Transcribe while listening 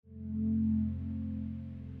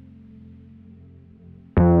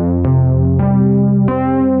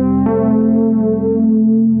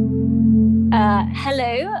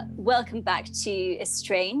welcome back to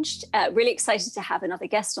Estranged. Really excited to have another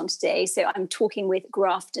guest on today. So I'm talking with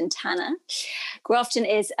Grafton Tanner. Grafton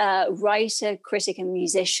is a writer, critic, and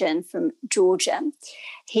musician from Georgia.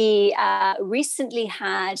 He recently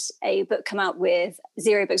had a book come out with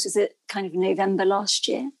Zero Books. Was it kind of November last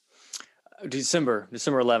year? December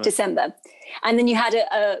 11th. December. And then you had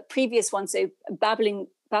a previous one, so Babbling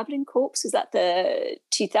Corpse. Was that the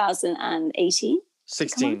 2018?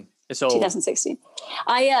 16. It's old. 2016.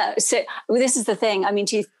 This is the thing. I mean,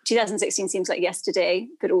 2016 seems like yesterday,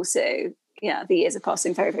 but also, the years are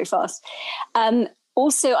passing very, very fast.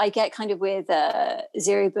 Also, I get kind of with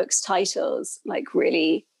Zero Books titles, like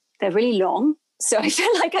they're really long. So I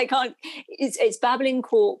feel like I can't, it's Babbling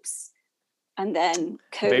Corpse and then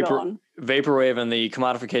colon. Vaporwave and the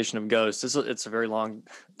Commodification of Ghosts. It's a very long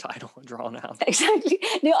title drawn out. Exactly.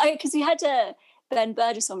 No, because we had Ben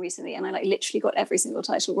Burgess on recently, and I literally got every single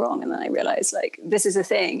title wrong, and then I realized this is a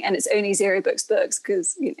thing, and it's only Zero Books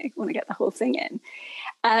because you want to get the whole thing in.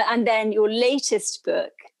 And then your latest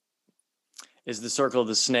book is The Circle of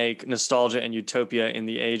the Snake: Nostalgia and Utopia in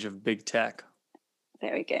the Age of Big Tech.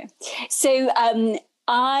 There we go. So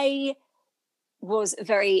I was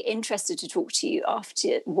very interested to talk to you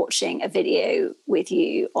after watching a video with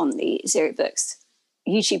you on the Zero Books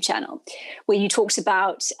YouTube channel, where you talked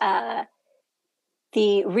about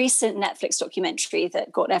the recent Netflix documentary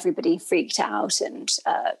that got everybody freaked out and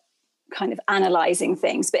kind of analyzing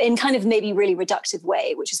things, but in kind of maybe really reductive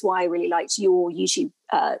way, which is why I really liked your YouTube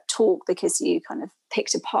talk, because you kind of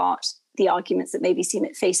picked apart the arguments that maybe seem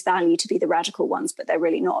at face value to be the radical ones, but they're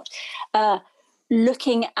really not.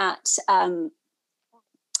 Looking at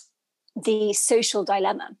the social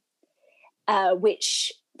dilemma,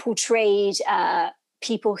 which portrayed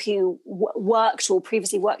people who worked or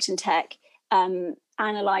previously worked in tech,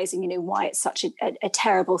 analyzing, why it's such a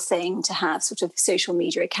terrible thing to have sort of social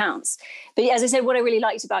media accounts. But as I said, what I really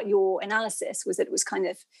liked about your analysis was that it was kind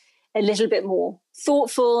of a little bit more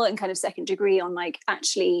thoughtful and kind of second degree on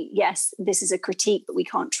actually, yes, this is a critique, but we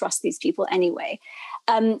can't trust these people anyway.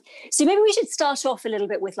 So maybe we should start off a little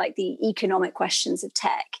bit with the economic questions of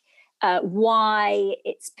tech, why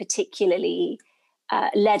it's particularly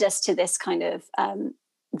led us to this kind of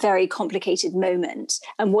very complicated moment,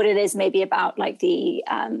 and what it is maybe about the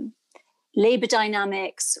labor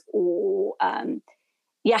dynamics, or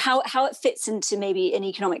how it fits into maybe an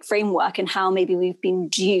economic framework, and how maybe we've been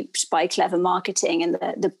duped by clever marketing and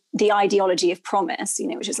the ideology of promise,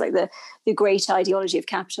 which is the great ideology of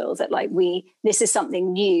capital, that this is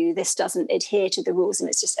something new, this doesn't adhere to the rules, and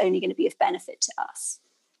it's just only going to be of benefit to us.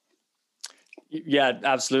 Yeah,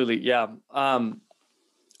 absolutely. Yeah.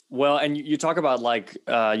 Well, and you talk about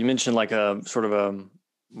you mentioned a sort of a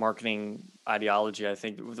marketing ideology. I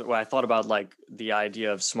think when I thought about the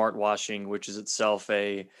idea of smart washing, which is itself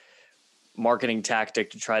a marketing tactic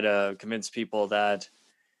to try to convince people that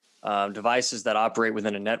devices that operate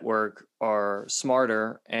within a network are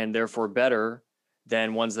smarter and therefore better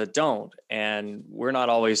than ones that don't. And we're not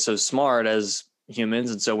always so smart as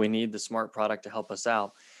humans, and so we need the smart product to help us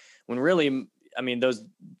out. When really, I mean,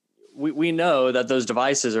 we know that those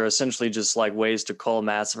devices are essentially just ways to cull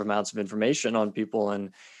massive amounts of information on people.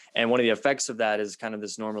 And one of the effects of that is kind of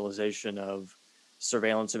this normalization of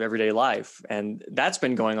surveillance of everyday life. And that's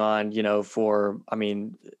been going on, for,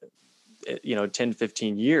 10,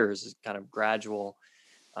 15 years, kind of gradual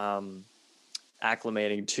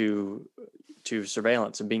acclimating to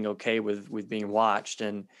surveillance and being okay with being watched.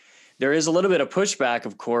 And there is a little bit of pushback,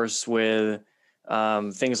 of course, with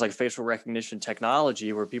things like facial recognition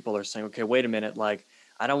technology, where people are saying, okay, wait a minute,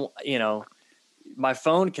 I don't, my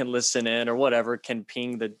phone can listen in or whatever, can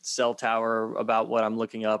ping the cell tower about what I'm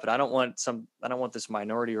looking up. And I don't want this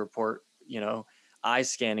Minority Report, eye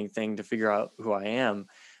scanning thing to figure out who I am.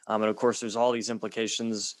 And of course, there's all these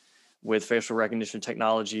implications with facial recognition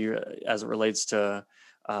technology as it relates to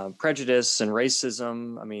prejudice and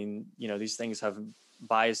racism. I mean, these things have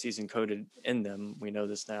biases encoded in them. We know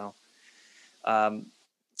this now.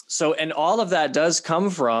 And all of that does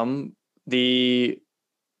come from the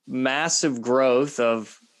massive growth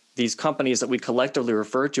of these companies that we collectively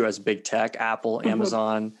refer to as big tech: Apple, mm-hmm.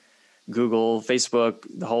 Amazon, Google, Facebook,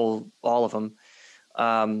 all of them,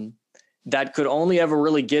 that could only ever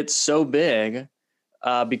really get so big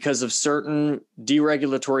because of certain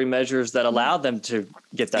deregulatory measures that allow them to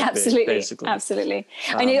get that big, basically. Absolutely.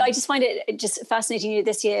 I just find it just fascinating.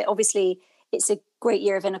 This year, obviously, it's a great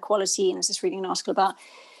year of inequality. And I was just reading an article about,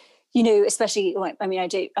 especially,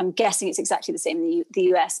 I'm guessing it's exactly the same in the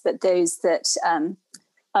US, but those that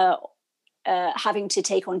are having to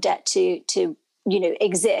take on debt to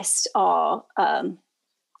exist are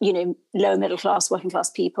lower middle class, working class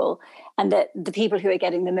people, and that the people who are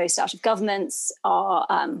getting the most out of governments are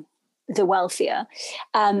the wealthier.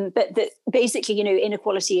 But that basically,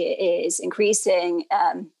 inequality is increasing.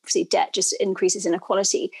 Obviously, debt just increases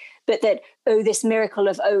inequality. But that, this miracle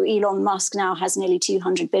of, Elon Musk now has nearly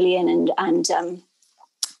 200 billion and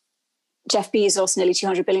Jeff Bezos nearly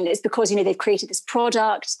 200 billion. It's because, they've created this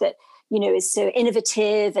product that, is so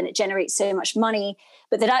innovative and it generates so much money.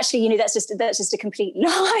 But that actually, that's just a complete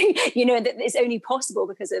lie, and that it's only possible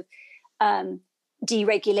because of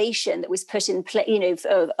deregulation that was put in place,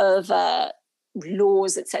 of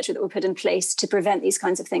laws, etc., that were put in place to prevent these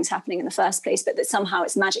kinds of things happening in the first place. But that somehow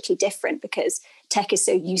it's magically different because tech is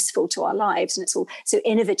so useful to our lives and it's all so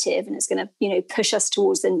innovative and it's going to, push us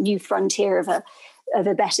towards the new frontier of a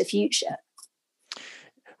better future.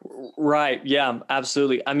 Right. Yeah,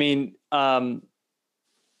 absolutely. I mean,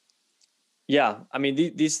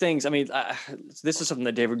 these things, this is something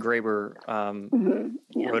that David Graeber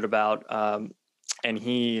wrote about. And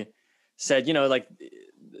he said,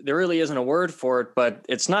 there really isn't a word for it, but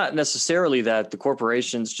it's not necessarily that the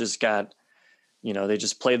corporations just got, they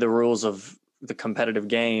just play the rules of the competitive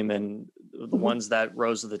game, and the ones that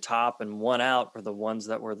rose to the top and won out were the ones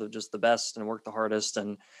that were just the best and worked the hardest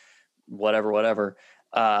and whatever.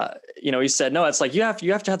 He said, no, it's like you have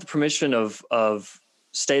to have the permission of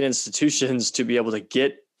state institutions to be able to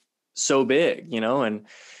get so big,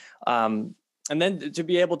 and then to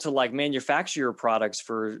be able to manufacture your products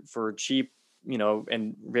for cheap,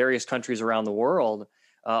 in various countries around the world,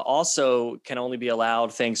 also can only be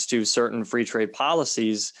allowed thanks to certain free trade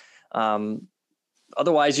policies.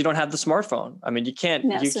 Otherwise, you don't have the smartphone. You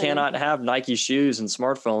cannot have Nike shoes and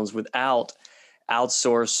smartphones without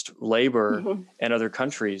outsourced labor in other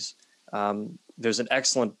countries. There's an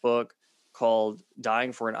excellent book called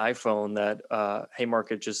Dying for an iPhone that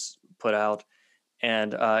Haymarket just put out.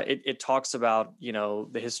 And it talks about, the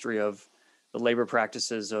history of the labor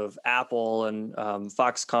practices of Apple and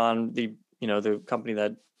Foxconn, the company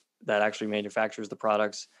that actually manufactures the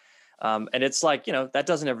products. And it's like,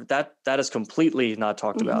 that is completely not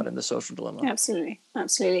talked about in The Social Dilemma.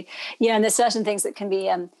 Absolutely. Yeah. And there's certain things that can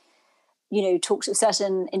be, talked to,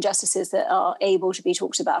 certain injustices that are able to be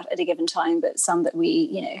talked about at a given time, but some that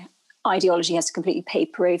we, ideology has to completely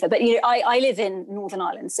paper over. But I live in Northern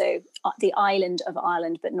Ireland, so the island of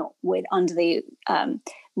Ireland, but not under the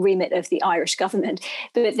remit of the Irish government.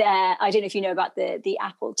 But there, I don't know if you know about the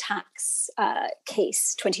Apple tax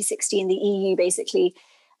case 2016. The EU basically,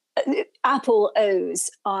 Apple owes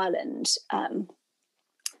Ireland,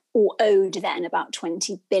 or owed then, about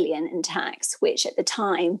 20 billion in tax, which at the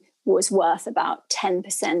time was worth about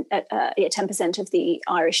 10%, 10% of the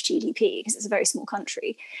Irish GDP, because it's a very small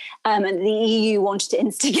country. And the EU wanted to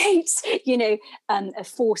instigate, a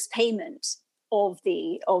forced payment of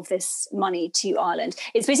this money to Ireland.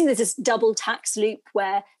 It's basically there's this double tax loop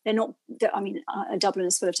where Dublin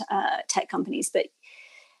is full of tech companies, but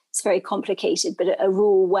it's very complicated, but a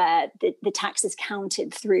rule where the tax is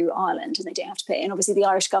counted through Ireland and they don't have to pay. And obviously the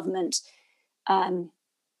Irish government,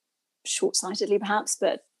 short-sightedly perhaps,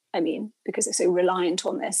 but because they're so reliant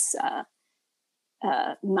on this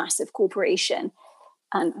massive corporation,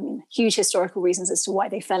 and huge historical reasons as to why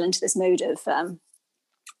they fell into this mode of,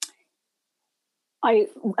 I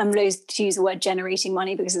am loath to use the word generating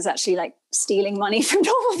money because it's actually like stealing money from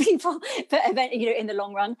normal people, but in the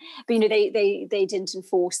long run. But they didn't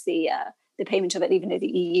enforce the payment of it, even though the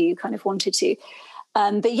EU kind of wanted to.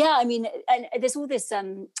 But yeah, and there's all this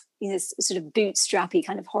this sort of bootstrappy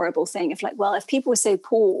kind of horrible thing of like, well, if people were so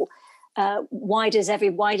poor, why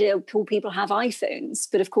do poor people have iPhones?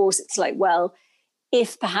 But of course, it's like, well,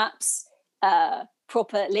 if perhaps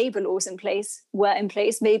proper labor laws were in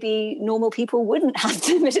place, maybe normal people wouldn't have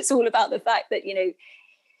them. But it's all about the fact that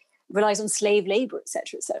relies on slave labor, et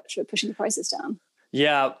cetera, pushing the prices down.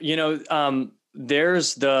 Yeah,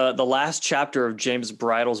 there's the last chapter of James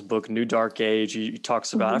Bridle's book, New Dark Age. He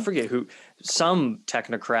talks about, I forget who, some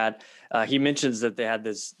technocrat. He mentions that they had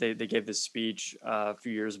this, they gave this speech a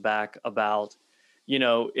few years back about,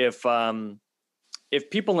 if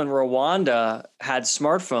people in Rwanda had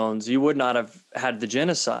smartphones, you would not have had the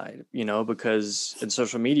genocide, because in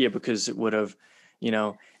social media, because it would have,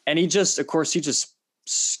 and he just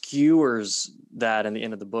skewers that in the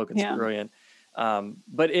end of the book. It's brilliant.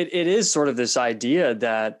 But it is sort of this idea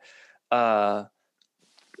that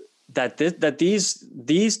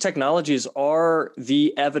these technologies are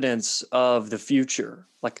the evidence of the future,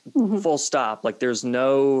 like full stop. Like there's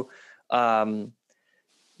no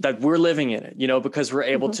that we're living in it, you know, because we're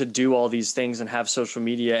able to do all these things and have social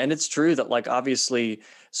media. And it's true that like, obviously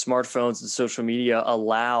smartphones and social media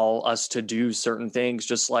allow us to do certain things,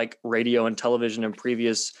 just like radio and television and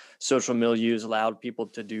previous social milieus allowed people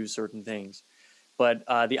to do certain things. But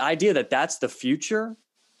the idea that that's the future,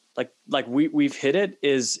 like we've hit it,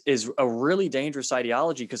 is a really dangerous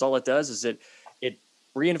ideology, because all it does is it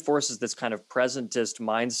reinforces this kind of presentist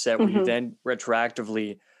mindset where you then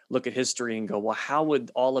retroactively look at history and go, well, how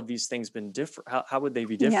would all of these things been different? How would they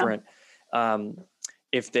be different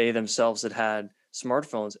if they themselves had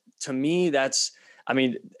smartphones? To me,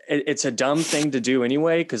 it's a dumb thing to do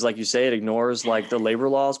anyway, because like you say, it ignores like the labor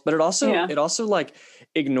laws, but it also like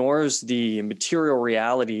ignores the material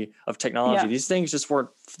reality of technology. These things just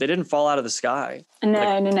they didn't fall out of the sky.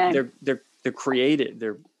 No. They're created,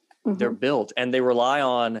 they're built, and they rely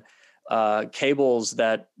on cables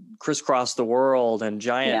that crisscross the world and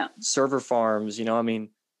giant server farms. You know, I mean,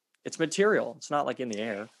 it's material. It's not like in the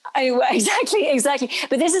air. Exactly.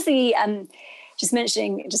 But this is the just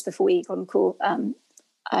mentioning just before we got on the call,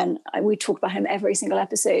 and we talk about him every single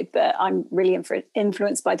episode, but I'm really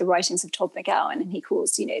influenced by the writings of Todd McGowan, and he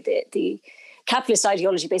calls, you know, the capitalist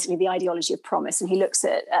ideology basically the ideology of promise, and he looks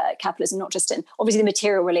at capitalism not just in obviously the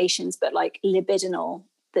material relations, but like libidinal.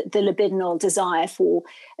 The libidinal desire for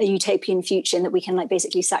a utopian future, and that we can like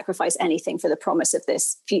basically sacrifice anything for the promise of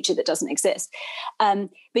this future that doesn't exist. But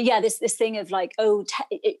yeah, this thing of like,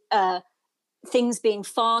 things being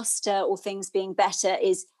faster or things being better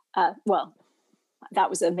is, well, that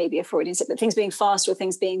was maybe a Freudian slip, but things being faster or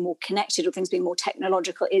things being more connected or things being more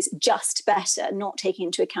technological is just better, not taking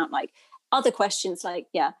into account like other questions like,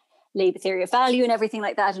 labor theory of value and everything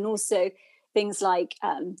like that. And also things like,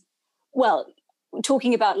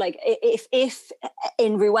 talking about like if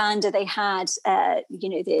in Rwanda they had the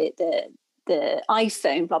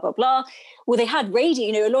iPhone, blah blah blah, well they had radio.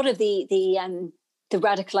 You know, a lot of the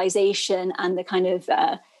radicalization and the kind of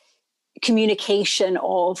communication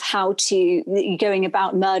of how to going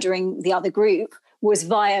about murdering the other group was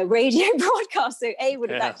via radio broadcast. So A, would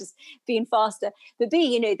have that just been faster, but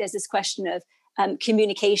B, you know, there's this question of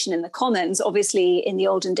communication in the commons. Obviously, in the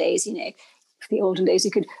olden days, you know. You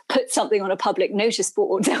could put something on a public notice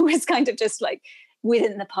board that was kind of just like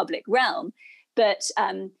within the public realm. But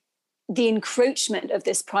the encroachment of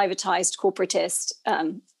this privatized, corporatist,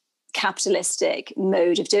 capitalistic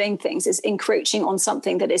mode of doing things is encroaching on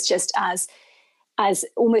something that is just as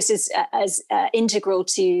almost as integral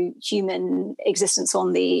to human existence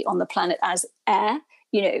on the planet as air.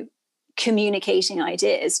 You know, communicating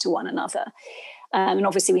ideas to one another. And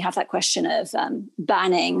obviously, we have that question of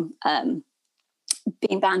banning.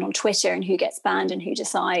 Being banned on Twitter and who gets banned and who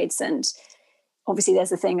decides. And obviously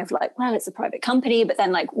there's the thing of like, well, it's a private company, but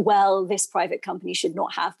then like, well, this private company should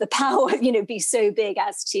not have the power, you know, be so big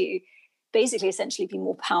as to basically essentially be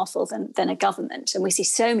more powerful than a government. And we see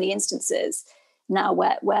so many instances now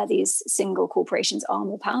where these single corporations are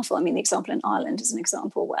more powerful. I mean, the example in Ireland is an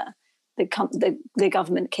example where the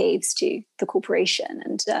government caves to the corporation.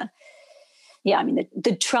 And I mean,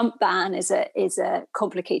 the Trump ban is a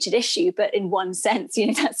complicated issue, but in one sense, you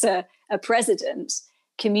know, that's a president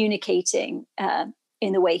communicating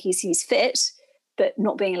in the way he sees fit, but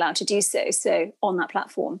not being allowed to do so on that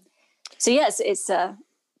platform. So yes, it's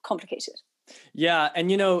complicated. Yeah,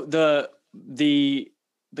 and you know, the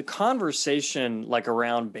conversation like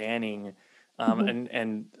around banning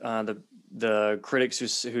and the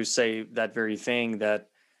critics who say that very thing that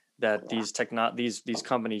these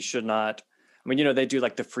companies should not. I mean, you know, they do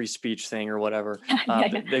like the free speech thing or whatever.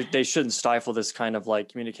 They shouldn't stifle this kind of like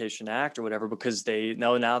communication act or whatever, because they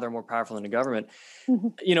know now they're more powerful than the government.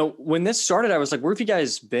 You know, when this started, I was like, where have you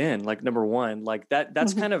guys been? Like, number one, like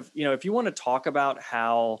that's kind of, you know, if you want to talk about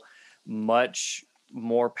how much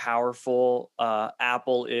more powerful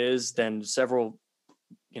Apple is than several,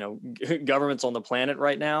 you know, governments on the planet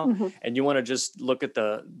right now, and you want to just look at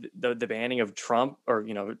the banning of Trump, or,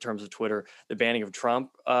 you know, in terms of Twitter, the banning of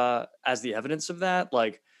Trump as the evidence of that,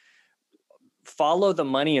 like follow the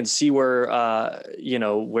money and see where you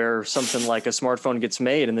know, where something like a smartphone gets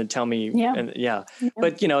made, and then tell me.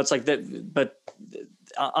 But you know, it's like that. But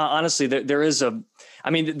honestly, there is I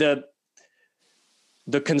mean, the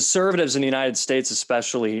conservatives in the United States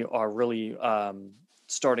especially are really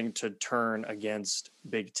starting to turn against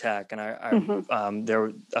big tech. And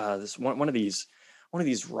this one of these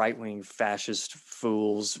right-wing fascist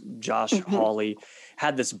fools, Josh Hawley,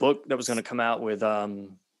 had this book that was going to come out with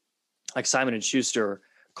like Simon and Schuster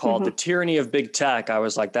called The Tyranny of Big Tech. I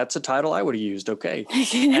was like, that's a title I would have used. Okay.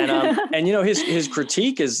 And you know, his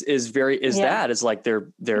critique is that it's like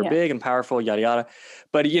they're big and powerful, yada, yada.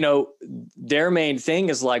 But, you know, their main thing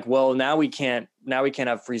is like, well, now we can't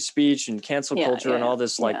have free speech and cancel culture and all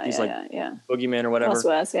this, like these boogeymen or whatever.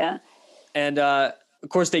 Worse, And, of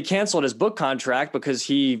course they canceled his book contract because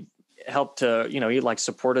he helped to, you know, he like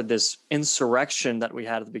supported this insurrection that we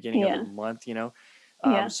had at the beginning of the month, you know?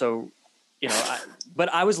 So, you know,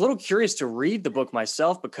 but I was a little curious to read the book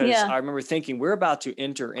myself because I remember thinking we're about to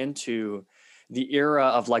enter into the era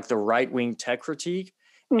of like the right-wing tech critique.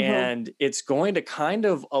 And it's going to kind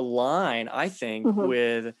of align, I think,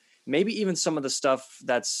 with maybe even some of the stuff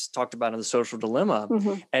that's talked about in The Social Dilemma.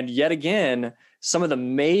 And yet again, some of the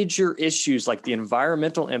major issues like the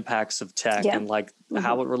environmental impacts of tech and like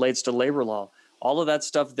how it relates to labor law, all of that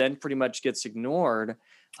stuff then pretty much gets ignored.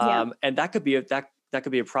 And that could be a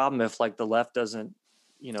problem if like the left doesn't,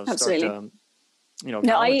 you know, start to, you know,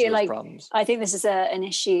 acknowledge those problems. I think this is an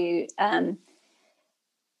issue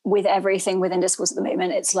with everything within discourse at the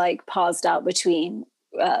moment. It's like parsed out between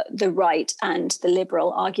the right and the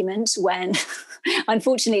liberal argument, when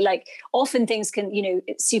unfortunately, like often things can, you know,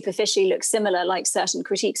 superficially look similar, like certain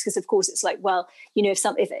critiques, because of course it's like, well, you know,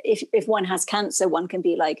 if one has cancer, one can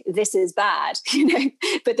be like, this is bad, you know,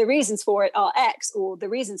 but the reasons for it are X, or the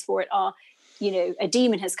reasons for it are, you know, a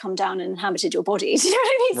demon has come down and inhabited your body. Do you know what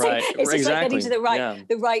I mean? Right. So it's just like getting to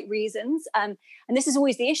the right reasons. And this is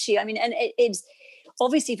always the issue. I mean, and it's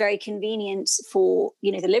obviously very convenient for,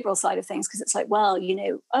 you know, the liberal side of things, because it's like, well, you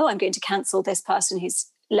know, oh, I'm going to cancel this person who's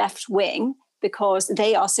left wing because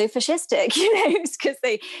they are so fascistic, you know, because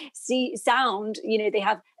they you know, they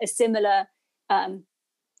have a sisimilar,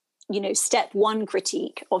 you know, step one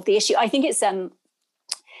critique of the issue. I think it's, this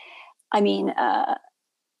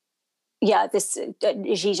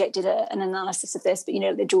Zizek did an analysis of this, but, you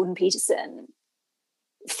know, the Jordan Peterson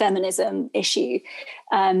feminism issue,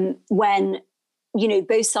 when, you know,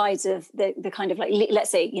 both sides of the kind of like,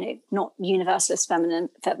 let's say, you know, not universalist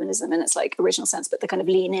feminism in its like original sense, but the kind of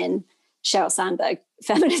lean in Sheryl Sandberg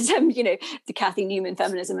feminism, you know, the Kathy Newman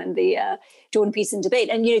feminism and the Jordan Peterson debate.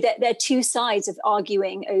 And, you know, they're two sides of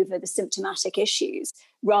arguing over the symptomatic issues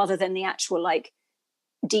rather than the actual like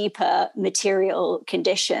deeper material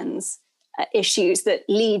conditions, issues that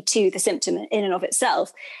lead to the symptom in and of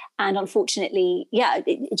itself. And unfortunately,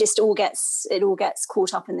 it just all gets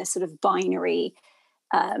caught up in this sort of binary.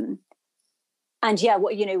 And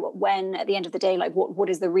what, you know, when at the end of the day, like what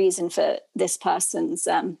is the reason for this person's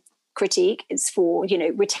critique? It's for, you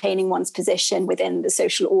know, retaining one's position within the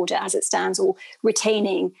social order as it stands, or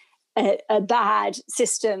retaining a bad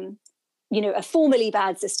system, you know, a formally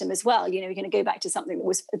bad system as well. You know, we're going to go back to something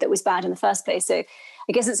that was bad in the first place. So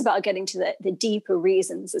I guess it's about getting to the deeper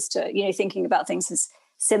reasons as to, you know, thinking about things as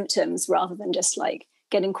symptoms rather than just like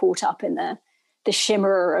getting caught up in the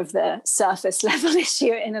shimmer of the surface level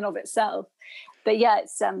issue in and of itself. But yeah,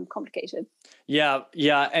 it's complicated. Yeah.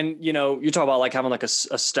 And, you know, you talk about like having like a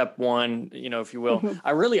step one, you know, if you will.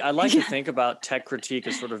 I like to think about tech critique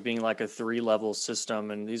as sort of being like a 3-level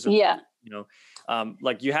system. And these are, you know,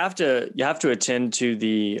 like you have to attend to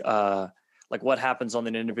the, like what happens on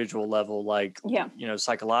an individual level, like, you know,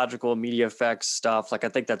 psychological media effects stuff. Like, I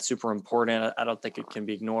think that's super important. I don't think it can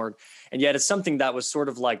be ignored. And yet it's something that was sort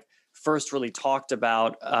of like first really talked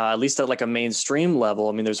about, at least at like a mainstream level.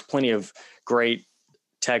 I mean, there's plenty of great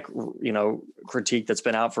tech, you know, critique that's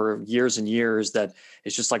been out for years and years that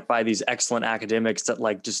is just like by these excellent academics that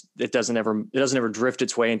like just it doesn't ever drift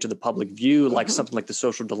its way into the public view like something like The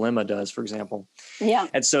Social Dilemma does, for example. Yeah.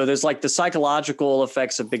 And so there's like the psychological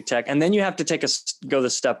effects of big tech, and then you have to go the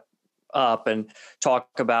step up and talk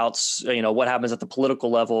about, you know, what happens at the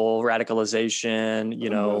political level, radicalization,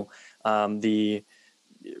 you know, the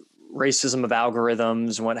racism of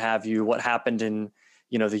algorithms and what have you, what happened in,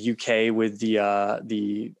 you know, the UK with the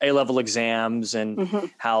A-level exams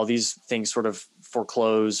and how these things sort of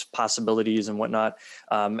foreclose possibilities and whatnot.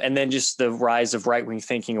 And then just the rise of right-wing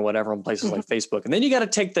thinking or whatever on places like Facebook. And then you got to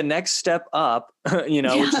take the next step up, you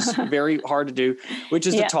know, which is very hard to do, which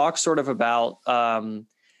is to talk sort of about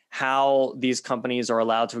how these companies are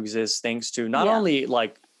allowed to exist thanks to not only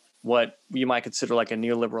like what you might consider like a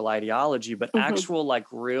neoliberal ideology, but actual like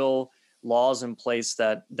real laws in place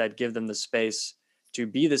that give them the space to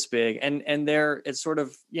be this big. And it's sort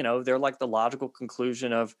of, you know, they're like the logical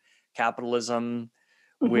conclusion of capitalism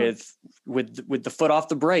with the foot off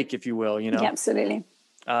the brake, if you will, you know? Yeah, absolutely.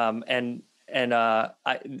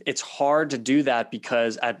 It's hard to do that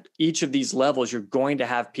because at each of these levels, you're going to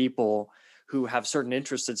have people who have certain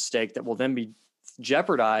interests at stake that will then be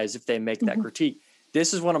jeopardized if they make that critique.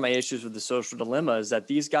 this is one of my issues with the social dilemma, is that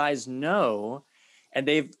these guys know, and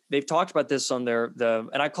they've talked about this on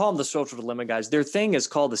and I call them the social dilemma guys. Their thing is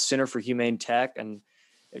called the Center for Humane Tech, and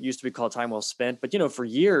it used to be called Time Well Spent. But, for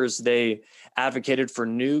years they advocated for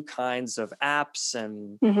new kinds of apps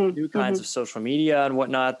and new kinds of social media and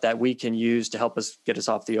whatnot that we can use to help us get us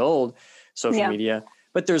off the old social media.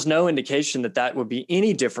 But there's no indication that would be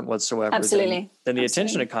any different whatsoever than the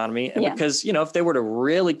attention economy. And because, if they were to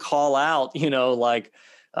really call out, the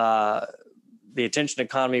attention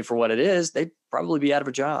economy for what it is, they'd probably be out of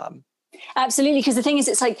a job. Absolutely. Because the thing is,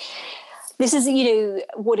 it's like, this is,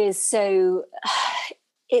 what is so,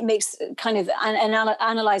 it makes kind of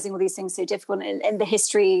analyzing all these things so difficult, and the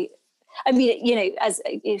history. I mean, as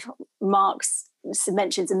Marx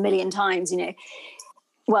mentions a million times,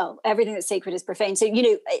 well, everything that's sacred is profane. So,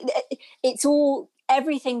 it's all,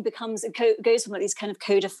 everything becomes, goes from like these kind of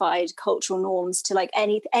codified cultural norms to like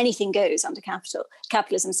anything goes under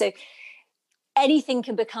capitalism. So anything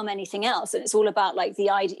can become anything else. And it's all about like the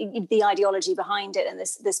ideology behind it, and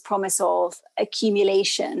this promise of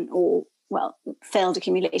accumulation, or, well, failed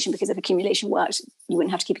accumulation, because if accumulation worked, you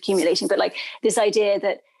wouldn't have to keep accumulating. But like this idea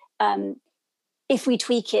that if we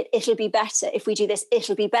tweak it, it'll be better. If we do this,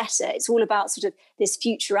 it'll be better. It's all about sort of this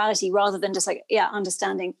futurality, rather than just like,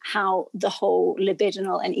 understanding how the whole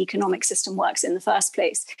libidinal and economic system works in the first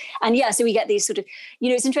place. And so we get these sort of,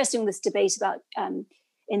 it's interesting, this debate about,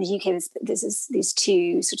 in the UK, there's these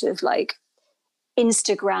two sort of like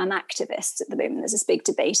Instagram activists at the moment. There's this big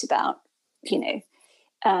debate about,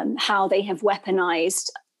 how they have weaponized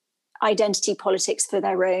identity politics for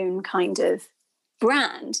their own kind of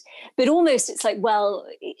brand. But almost it's like, well,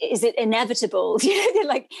 is it inevitable?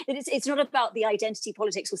 Like it's not about the identity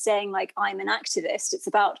politics or saying like, I'm an activist. It's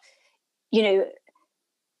about,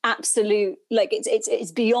 absolute, like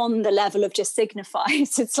it's beyond the level of just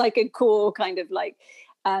signifies. It's like a core kind of like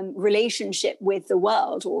relationship with the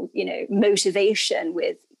world, or, motivation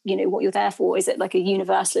with, what you're there for. Is it like a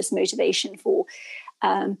universalist motivation for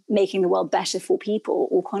making the world better for people,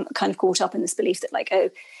 or kind of caught up in this belief that like,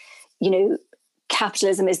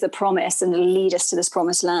 capitalism is the promise and it'll lead us to this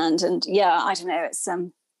promised land? And I don't know,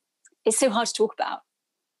 it's so hard to talk about.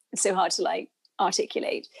 It's so hard to like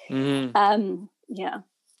articulate. But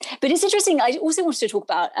it's interesting. I also wanted to talk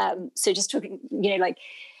about, so just talking, like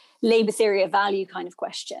labor theory of value kind of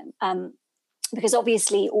question. Because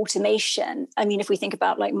obviously automation, I mean, if we think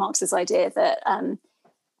about like Marx's idea that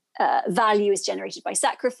value is generated by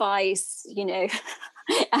sacrifice,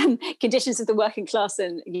 conditions of the working class,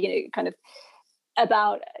 and, kind of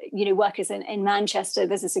about, workers in Manchester,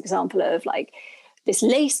 there's this example of like this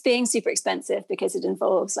lace being super expensive because it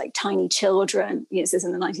involves like tiny children, this is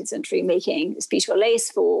in the 19th century, making this beautiful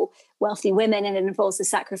lace for wealthy women, and it involves the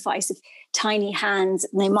sacrifice of tiny hands,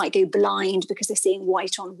 and they might go blind because they're seeing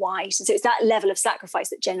white on white. And so it's that level of sacrifice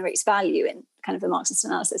that generates value in kind of the Marxist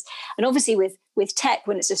analysis. And obviously with tech,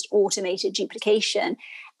 when it's just automated duplication,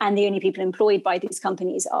 and the only people employed by these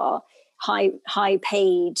companies are high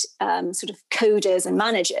paid sort of coders and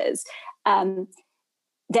managers,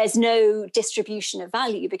 there's no distribution of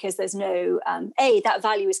value, because there's no, that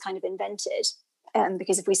value is kind of invented.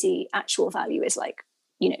 Because if we see actual value is like,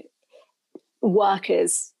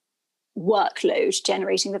 workers' workload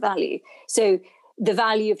generating the value. So the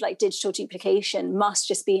value of like digital duplication must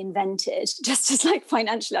just be invented, just as like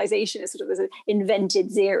financialization is sort of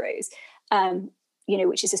invented zeros,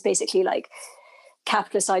 which is just basically like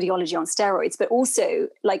capitalist ideology on steroids. But also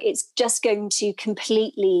like it's just going to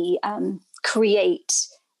completely create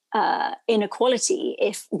inequality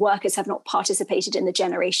if workers have not participated in the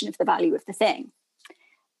generation of the value of the thing.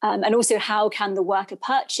 And also, how can the worker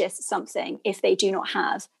purchase something if they do not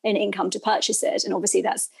have an income to purchase it? And obviously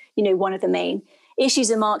that's, one of the main issues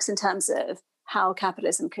in Marx in terms of how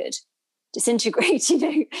capitalism could disintegrate.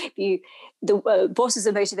 The bosses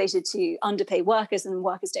are motivated to underpay workers, and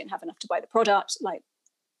workers don't have enough to buy the product. Like,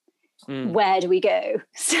 where do we go?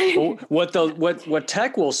 Well, what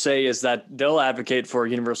tech will say is that they'll advocate for a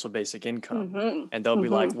universal basic income, and they'll be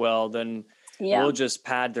like, well, then we'll just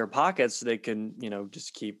pad their pockets so they can,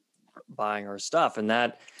 just keep buying our stuff. And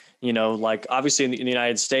that, like obviously in the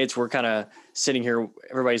United States, we're kind of sitting here,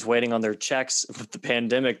 everybody's waiting on their checks with the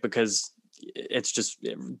pandemic, because it's just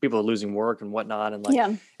people are losing work and whatnot. And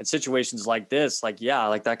like in situations like this, like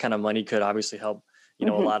that kind of money could obviously help, a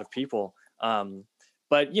lot of people.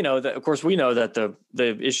 But of course, we know that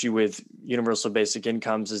the issue with universal basic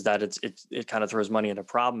incomes is that it kind of throws money at a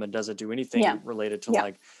problem and doesn't do anything related to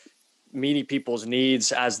like meeting people's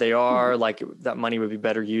needs as they are. Like that money would be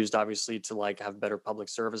better used, obviously, to like have better public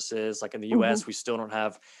services. Like in the U.S., we still don't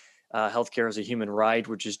have healthcare as a human right,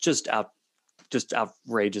 which is just just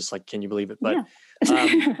outrageous. Like, can you believe it? But,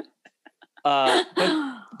 yeah.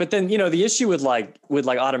 but then, the issue with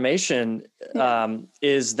automation,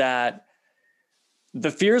 is that the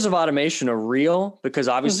fears of automation are real, because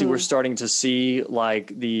obviously we're starting to see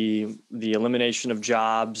like the elimination of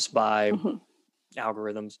jobs by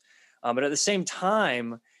algorithms. But at the same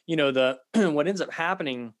time, what ends up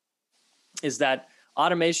happening is that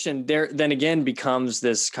automation then again becomes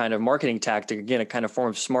this kind of marketing tactic, again, a kind of form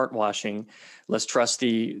of smart washing. Let's trust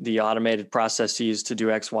the automated processes to do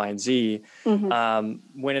X, Y, and Z.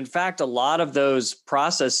 When in fact, a lot of those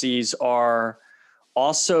processes are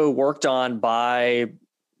also worked on by,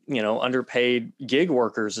 underpaid gig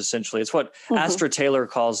workers, essentially. It's what Astra Taylor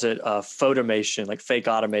calls it, photomation, like fake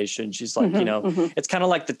automation. She's like, it's kind of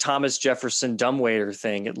like the Thomas Jefferson dumbwaiter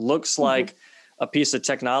thing. It looks like a piece of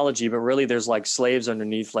technology, but really there's like slaves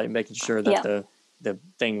underneath, like making sure that the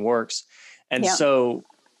thing works. And so,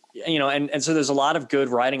 and so there's a lot of good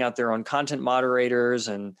writing out there on content moderators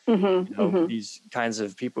and, these kinds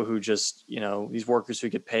of people who just, these workers who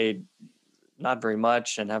get paid not very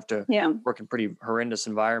much and have to work in pretty horrendous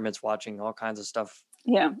environments, watching all kinds of stuff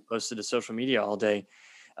posted to social media all day.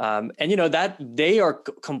 And that they are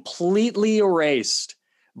completely erased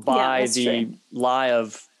by the lie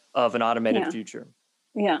of an automated future.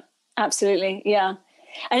 Yeah, absolutely. Yeah.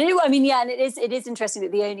 And and it is interesting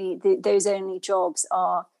that those only jobs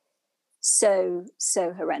are so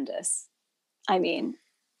horrendous. I mean,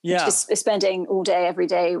 just spending all day, every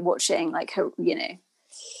day watching, like,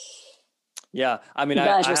 Yeah, I mean,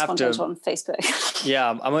 I have content to on Facebook.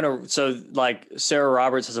 Yeah, so like Sarah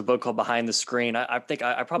Roberts has a book called Behind the Screen. I think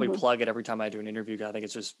I probably plug it every time I do an interview. I think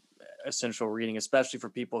it's just essential reading, especially for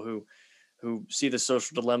people who see the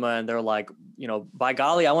social dilemma and they're like, by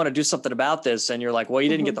golly, I want to do something about this. And you're like, well, you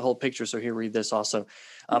didn't get the whole picture, so here, read this also.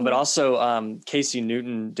 But also Casey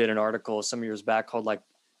Newton did an article some years back called like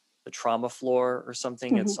The Trauma Floor or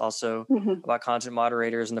something. It's also about content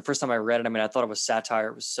moderators. And the first time I read it, I thought it was satire.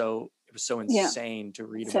 It was so insane to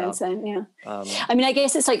read about. Insane, yeah. I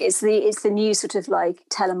guess it's like it's the new sort of like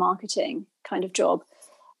telemarketing kind of job.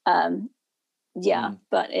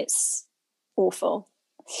 But it's awful.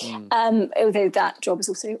 Although that job is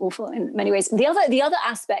also awful in many ways. The other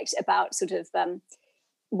aspect about sort of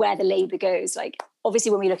where the labor goes, like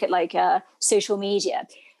obviously when we look at like social media,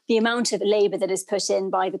 the amount of labor that is put in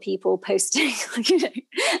by the people posting,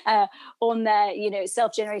 on their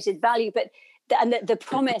self-generated value, but the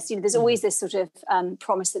promise, there's always this sort of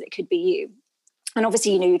promise that it could be you. And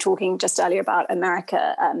obviously, you're talking just earlier about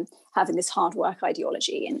America having this hard work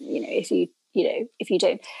ideology, and if you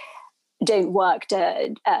don't work,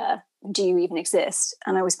 do you even exist?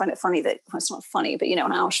 And I always find it funny that, well, it's not funny, but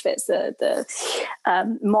on Auschwitz, the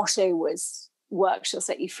motto was "Work shall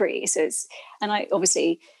set you free." So and I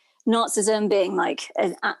obviously Nazism being like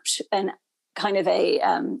an kind of a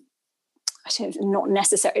not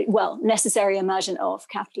necessary immersion of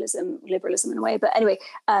capitalism, liberalism in a way. But anyway,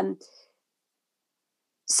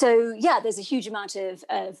 so there's a huge amount of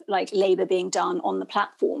like labor being done on the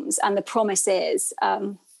platforms, and the promise is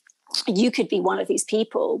you could be one of these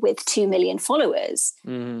people with 2 million followers,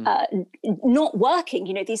 not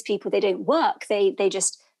working. These people, they don't work. They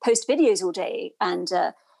just post videos all day and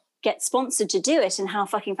get sponsored to do it. And how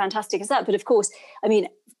fucking fantastic is that? But of course,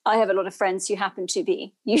 I have a lot of friends who happen to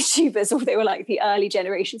be YouTubers, or they were like the early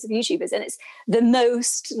generations of YouTubers. And it's the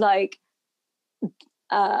most like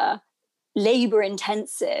labor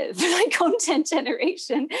intensive like content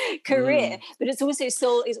generation career. But it's also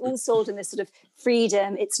all sold in this sort of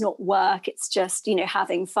freedom. It's not work. It's just,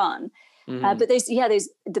 having fun. But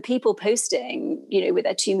the people posting, with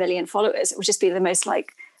their 2 million followers, it would just be the most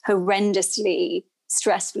like horrendously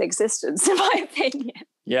stressful existence, in my opinion.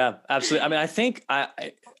 Yeah, absolutely. I think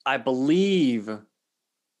I believe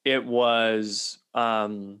it was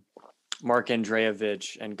Mark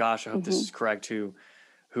Andreevich, and gosh, I hope this is correct, who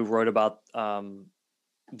wrote about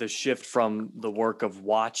the shift from the work of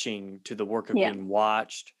watching to the work of being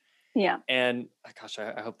watched. Yeah. And gosh,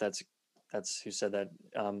 I hope that's who said that.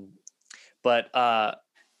 But yes,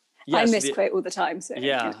 I misquote all the time. So I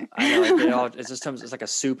know. It's just it's like a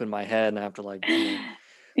soup in my head, and I have to like.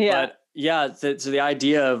 But so the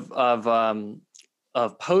idea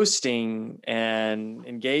of posting and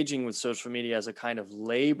engaging with social media as a kind of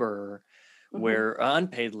labor, where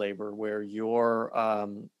unpaid labor, where your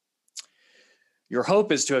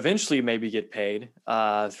hope is to eventually maybe get paid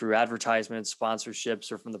through advertisements,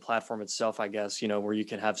 sponsorships, or from the platform itself, I guess, where you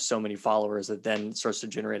can have so many followers that then starts to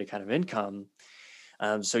generate a kind of income.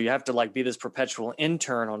 So you have to like be this perpetual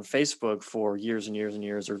intern on Facebook for years and years and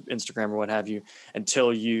years, or Instagram or what have you,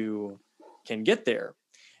 until you can get there.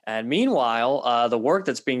 And meanwhile, the work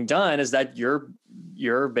that's being done is that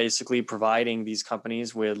you're basically providing these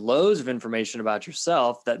companies with loads of information about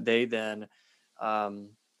yourself that they then,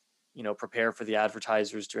 prepare for the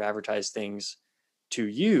advertisers to advertise things to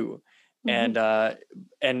you. Mm-hmm.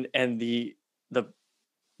 And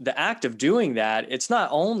the act of doing that, it's not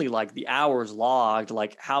only like the hours logged,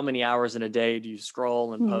 like how many hours in a day do you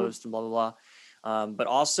scroll and post and blah, blah, blah. But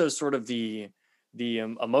also sort of the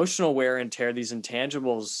emotional wear and tear, these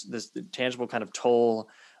intangibles, this tangible kind of toll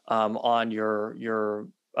on your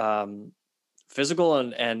physical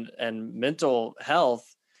and mental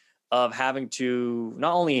health of having to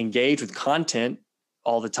not only engage with content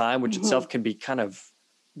all the time, which itself can be kind of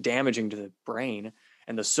damaging to the brain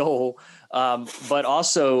and the soul, but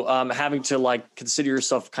also having to like consider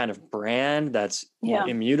yourself kind of brand that's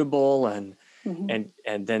immutable and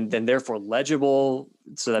then therefore legible,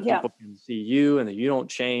 so that people can see you and that you don't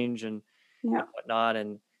change and whatnot.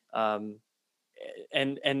 And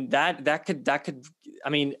that could, I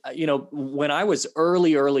mean, when I was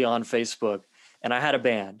early on Facebook and I had a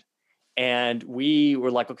band, and we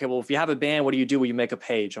were like, okay, well, if you have a band, what do you do? Well, you make a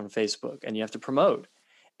page on Facebook and you have to promote.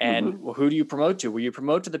 And well, who do you promote to? Well, you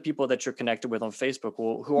promote to the people that you're connected with on Facebook.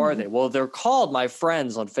 Well, who are they? Well, they're called my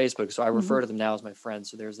friends on Facebook. So I refer to them now as my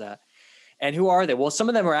friends. So there's that. And who are they? Well, some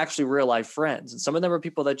of them are actually real life friends. And some of them are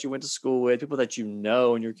people that you went to school with, people that you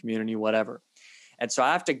know in your community, whatever. And so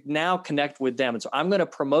I have to now connect with them. And so I'm going to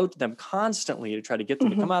promote them constantly to try to get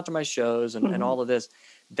them to come out to my shows and all of this.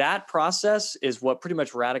 That process is what pretty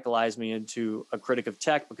much radicalized me into a critic of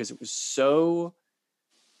tech, because it was so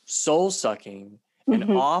soul-sucking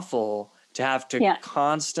and awful to have to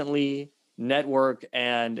constantly network,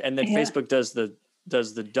 and then Facebook does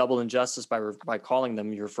the double injustice by calling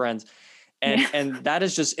them your friends, and that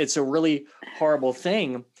is just, it's a really horrible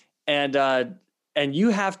thing, and you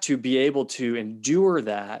have to be able to endure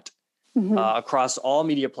that across all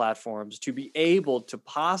media platforms to be able to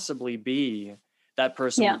possibly be that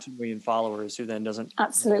person with 2 million followers who then doesn't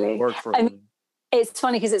work for them. It's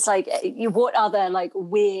funny because it's like, what other like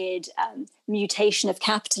weird mutation of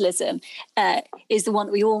capitalism is the one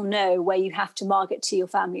that we all know, where you have to market to your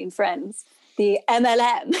family and friends, the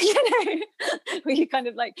MLM, where you kind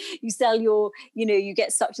of like, you sell your, you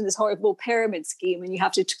get sucked in this horrible pyramid scheme and you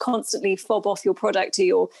have to constantly fob off your product to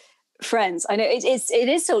your friends. I know it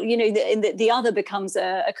is so, the other becomes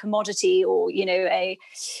a commodity, or,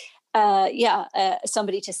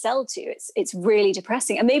 somebody to sell to. It's really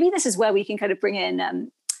depressing. And maybe this is where we can kind of bring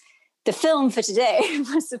in the film for today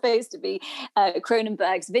was supposed to be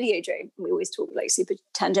Cronenberg's Videodrome. We always talk like super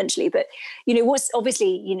tangentially, but what's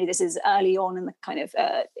obviously, this is early on in the kind of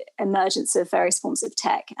emergence of various forms of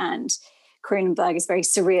tech, and Cronenberg is very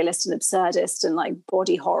surrealist and absurdist and like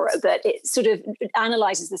body horror, but it sort of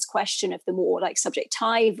analyzes this question of the more like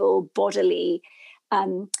subjectival, bodily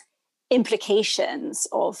implications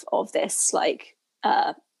of this like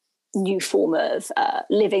new form of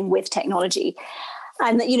living with technology.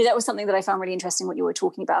 And that was something that I found really interesting, what you were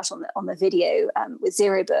talking about on the video with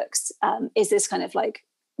Zero Books, is this kind of like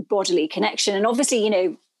bodily connection. And obviously,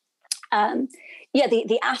 the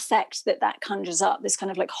affect that conjures up, this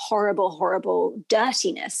kind of like horrible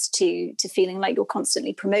dirtiness to feeling like you're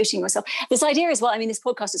constantly promoting yourself. This idea as well, I mean, this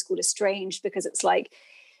podcast is called Estranged because it's like,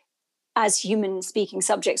 as human speaking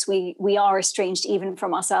subjects, we are estranged even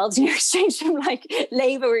from ourselves. Estranged from like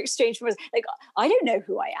labor, we're estranged from, like, I don't know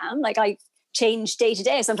who I am. Like, I change day to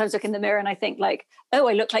day. I sometimes look in the mirror and I think like, oh,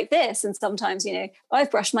 I look like this. And sometimes,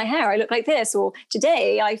 I've brushed my hair, I look like this. Or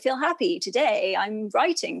today I feel happy. Today I'm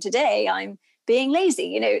writing. Today I'm being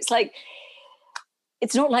lazy. It's like,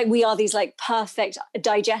 it's not like we are these like perfect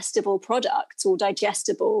digestible products or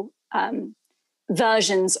digestible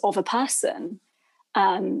versions of a person.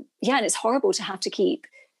 And it's horrible to have to keep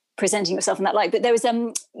presenting yourself in that light. But there was,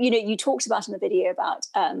 you talked about in the video about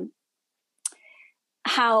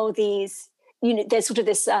how these, there's sort of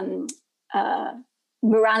this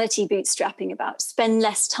morality bootstrapping about spend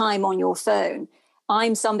less time on your phone.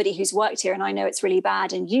 I'm somebody who's worked here and I know it's really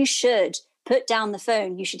bad, and you should put down the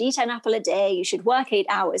phone. You should eat an apple a day. You should work 8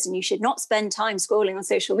 hours, and you should not spend time scrolling on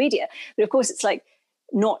social media. But of course, it's like,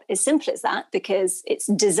 not as simple as that, because it's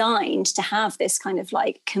designed to have this kind of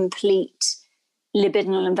like complete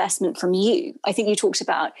libidinal investment from you. I think you talked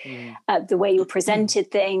about the way you're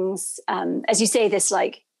presented things. As you say, this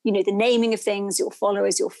like, the naming of things, your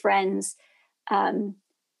followers, your friends. And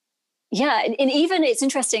even it's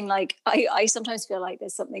interesting, like I sometimes feel like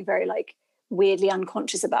there's something very like weirdly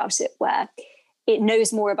unconscious about it, where it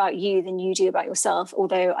knows more about you than you do about yourself.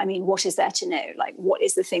 Although, I mean, what is there to know? Like, what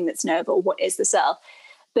is the thing that's knowable? What is the self?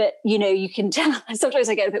 but you can tell. Sometimes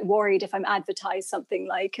I get a bit worried if I'm advertised something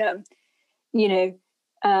like,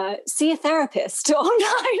 see a therapist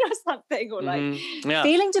online or something, or like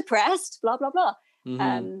feeling depressed, blah, blah, blah.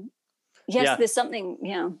 Yes, there's something,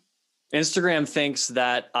 Instagram thinks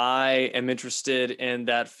that I am interested in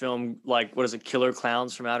that film, like, what is it, Killer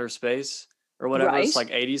Clowns from Outer Space or whatever. Right. It's like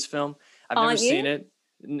 80s film. I've never seen it.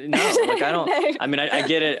 No, like I don't. No. I mean, I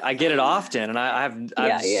get it often, and I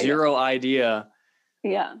have zero idea.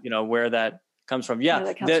 Yeah. Where that comes from.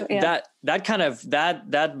 Yeah, that kind of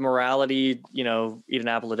that morality, eat an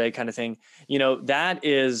apple a day kind of thing. That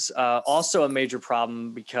is also a major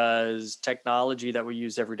problem because technology that we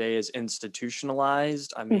use every day is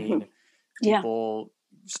institutionalized. I mean, people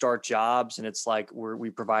start jobs and it's like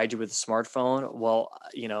we provide you with a smartphone. Well,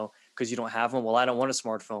 because you don't have one. Well, I don't want a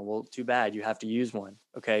smartphone. Well, too bad. You have to use one.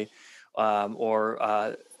 Okay.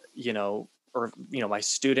 Or my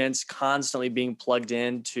students constantly being plugged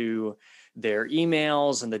into their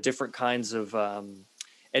emails and the different kinds of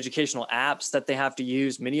educational apps that they have to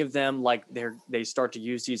use. Many of them, like they start to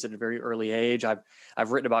use these at a very early age.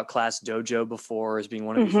 I've written about Class Dojo before as being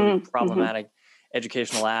one of these really problematic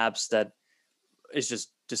educational apps that is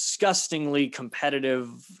just disgustingly competitive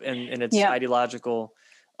in its ideological,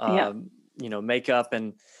 makeup.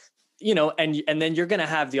 And and then you're going to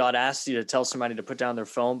have the audacity to tell somebody to put down their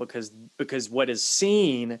phone because what is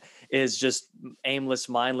seen is just aimless,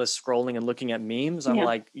 mindless scrolling and looking at memes. I'm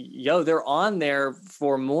like, they're on there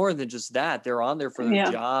for more than just that. They're on there for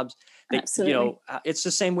their jobs. Absolutely. It's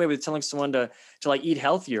the same way with telling someone to like eat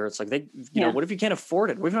healthier. It's like what if you can't afford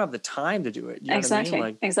it? What if you don't have the time to do it? You know exactly. What I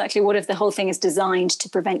mean? Exactly. What if the whole thing is designed to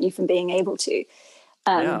prevent you from being able to?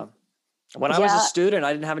 When I was a student,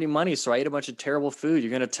 I didn't have any money, so I ate a bunch of terrible food.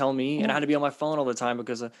 You're going to tell me, and I had to be on my phone all the time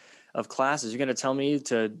because of classes. You're going to tell me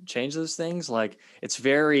to change those things? Like, it's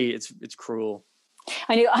cruel.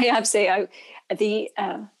 I know. I have to say,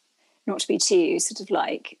 not to be too sort of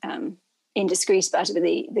like indiscreet about it, but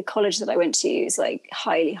the college that I went to is like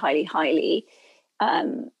highly, highly, highly,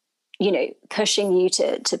 pushing you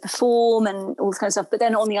to perform and all this kind of stuff. But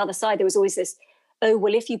then on the other side, there was always this, oh,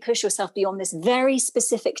 well, if you push yourself beyond this very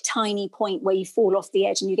specific tiny point where you fall off the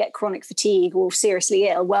edge and you get chronic fatigue or seriously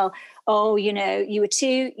ill, well, you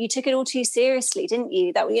took it all too seriously, didn't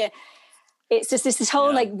you? It's just this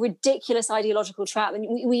whole like ridiculous ideological trap. And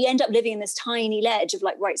we end up living in this tiny ledge of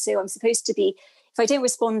like, right, so I'm supposed to be, if I don't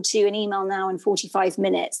respond to an email now in 45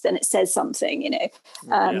 minutes, then it says something,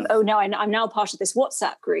 oh no, I'm now part of this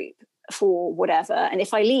WhatsApp group for whatever, and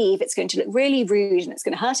if I leave, it's going to look really rude and it's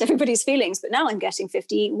going to hurt everybody's feelings, but now I'm getting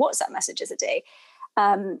 50 WhatsApp messages a day.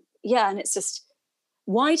 And it's just,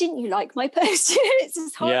 why didn't you like my post? It's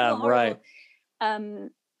just horrible. Right.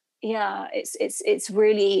 It's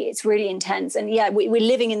really intense. And we're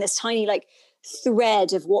living in this tiny like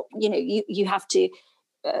thread of what you have to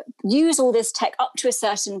use all this tech up to a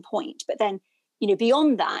certain point, but then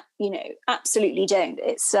beyond that, absolutely don't.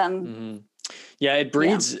 It's it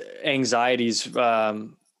breeds anxieties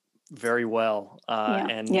very well,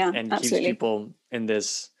 and keeps people in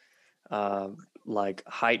this like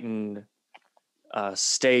heightened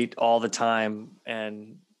state all the time.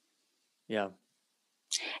 And I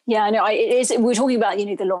know it is. We're talking about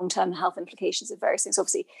the long-term health implications of various things.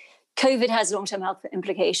 Obviously, COVID has long-term health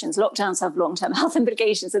implications. Lockdowns have long-term health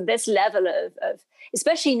implications, and this level of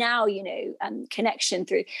especially now, connection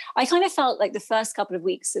through. I kind of felt like the first couple of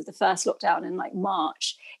weeks of the first lockdown in like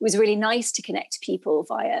March, it was really nice to connect to people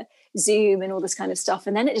via Zoom and all this kind of stuff.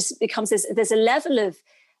 And then it just becomes there's a level of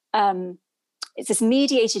it's this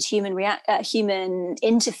mediated human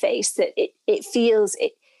interface that it feels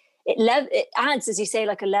it adds, as you say,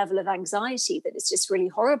 like a level of anxiety that is just really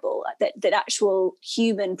horrible. That actual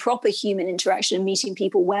proper human interaction and meeting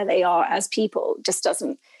people where they are as people just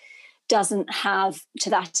doesn't have to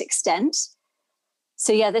that extent.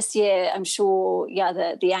 So this year, I'm sure,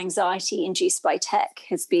 the anxiety induced by tech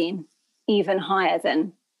has been even higher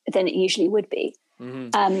than it usually would be.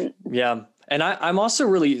 Mm-hmm. And I'm also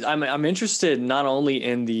really, I'm interested not only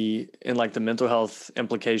in the mental health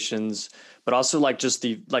implications, but also like just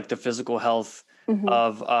the physical health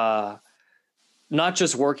of not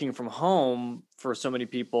just working from home for so many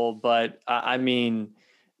people, but I mean,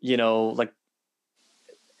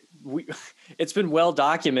 it's been well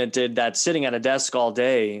documented that sitting at a desk all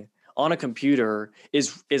day on a computer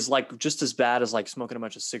is like just as bad as like smoking a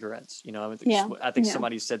bunch of cigarettes. I think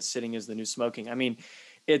somebody said sitting is the new smoking. I mean,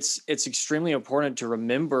 it's extremely important to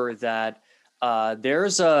remember that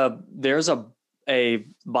there's a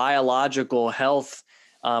biological health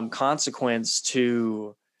consequence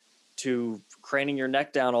to craning your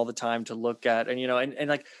neck down all the time to look at, and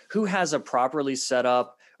like who has a properly set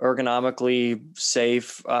up ergonomically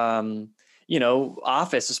safe,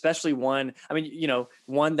 office, especially one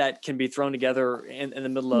that can be thrown together in the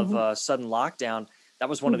middle of a sudden lockdown. That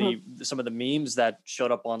was one of some of the memes that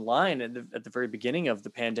showed up online at the very beginning of the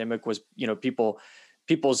pandemic was,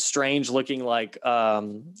 people's strange looking like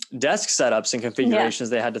desk setups and configurations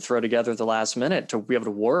they had to throw together at the last minute to be able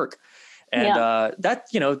to work. And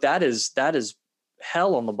that is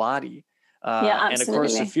hell on the body. And of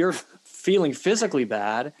course, if you're feeling physically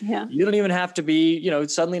bad, you don't even have to be,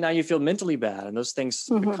 suddenly now you feel mentally bad, and those things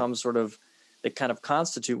become they kind of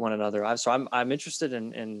constitute one another. So I'm interested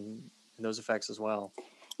in those effects as well.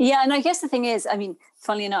 Yeah. And I guess the thing is, I mean,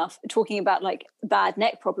 funnily enough, talking about like bad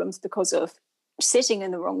neck problems because of sitting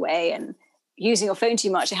in the wrong way and using your phone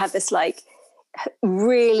too much, I have this like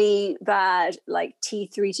really bad like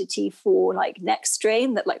T3 to T4 like neck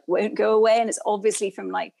strain that like won't go away, and it's obviously from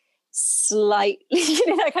like slight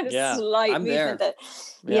that kind of slight I'm movement there.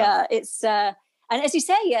 that it's and as you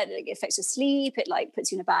say, it affects your sleep, it like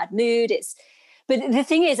puts you in a bad mood. But the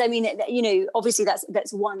thing is, I mean, obviously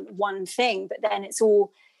that's one thing, but then it's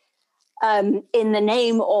all in the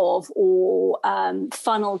name of or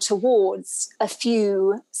funneled towards a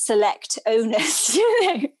few select owners,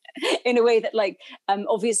 in a way that like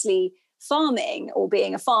obviously farming or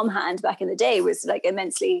being a farmhand back in the day was like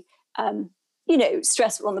immensely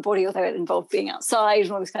stressful on the body, although it involved being outside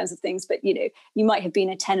and all those kinds of things. But you might have been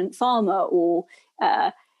a tenant farmer, or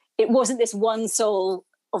it wasn't this one sole.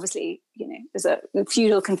 Obviously, there's a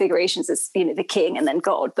feudal configurations as the king and then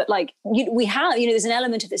God, but like we have, there's an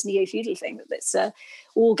element of this neo-feudal thing that's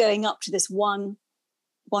all going up to this one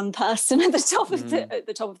person at the top of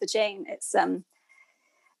the top of the chain. It's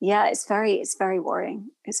it's very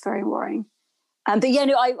worrying. It's very worrying. But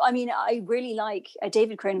I really like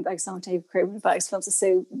David Cronenberg. Some of David Cronenberg's films are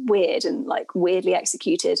so weird and like weirdly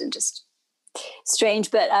executed and just strange.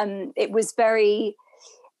 But it was very.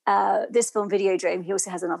 This film Videodrome, he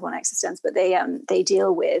also has another one, Existence, but they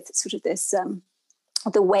deal with sort of this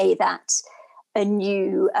the way that a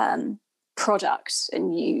new product, a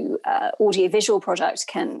new audiovisual product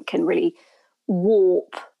can really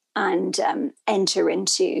warp and enter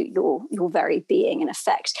into your very being and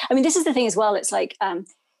affect. I mean, this is the thing as well. It's like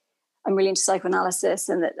I'm really into psychoanalysis,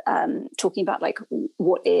 and that talking about like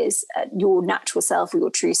what is your natural self or your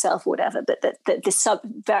true self or whatever, but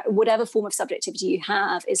that whatever form of subjectivity you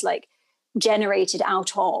have is like generated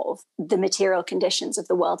out of the material conditions of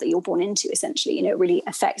the world that you're born into, essentially. It really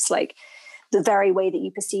affects like the very way that you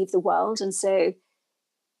perceive the world. And so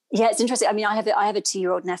it's interesting. I mean, I have a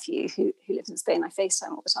 2-year-old nephew who lives in Spain. I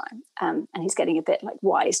FaceTime all the time, and he's getting a bit like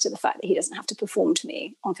wise to the fact that he doesn't have to perform to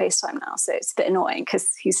me on FaceTime now. So it's a bit annoying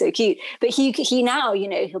because he's so cute. But he now,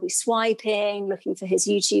 he'll be swiping, looking for his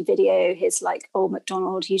YouTube video, his like old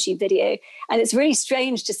McDonald YouTube video, and it's really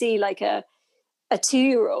strange to see like a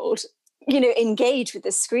 2-year-old, engage with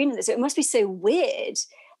the screen. And so it must be so weird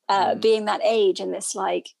being that age and this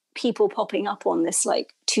like people popping up on this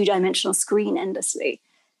like 2-dimensional screen endlessly.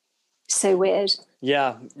 So weird.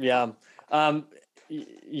 Yeah. And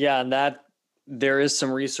that there is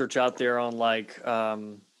some research out there on like,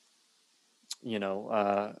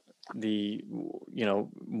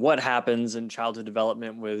 what happens in childhood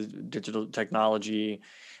development with digital technology.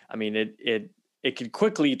 I mean, it could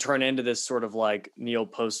quickly turn into this sort of like Neil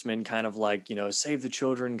Postman kind of like, save the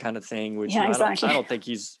children kind of thing, which exactly. I don't think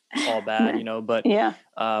he's all bad, but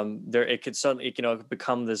it could suddenly,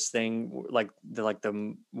 become this thing like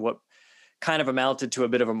what kind of amounted to a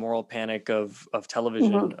bit of a moral panic of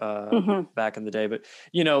television back in the day. But,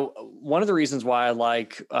 one of the reasons why I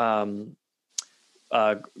like Cronenberg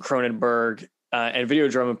and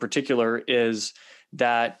Videodrome in particular is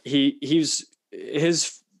that his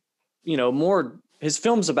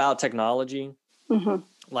films about technology,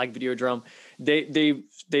 like Videodrome,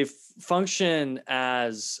 they function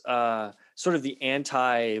as sort of the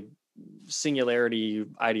anti-singularity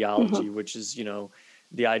ideology, which is,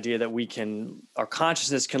 the idea that our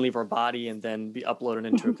consciousness can leave our body and then be uploaded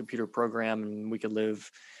into a computer program, and we could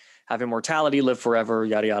have immortality, live forever,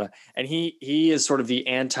 yada, yada. And he is sort of the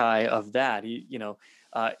anti of that.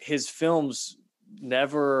 His films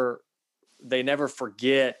never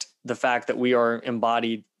forget the fact that we are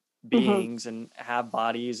embodied beings and have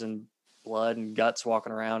bodies and blood and guts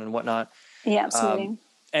walking around and whatnot. Yeah, absolutely.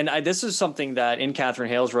 And this is something that Catherine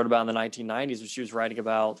Hales wrote about in the 1990s when she was writing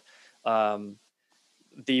about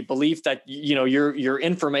the belief that, your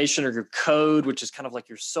information or your code, which is kind of like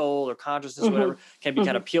your soul or consciousness, whatever, can be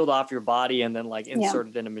kind of peeled off your body and then like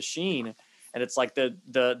inserted in a machine. And it's like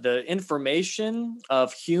the information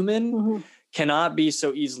of human cannot be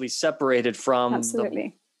so easily separated from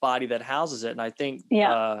body that houses it. And I think,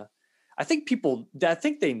 Yeah. I think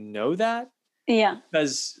they know that. Yeah.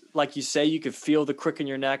 Because like you say, you could feel the crick in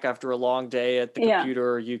your neck after a long day at the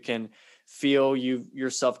computer. You can feel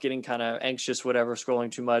yourself getting kind of anxious, whatever,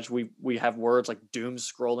 scrolling too much. We have words like doom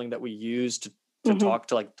scrolling that we use to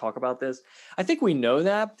talk about this. I think we know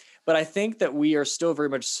that, but I think that we are still very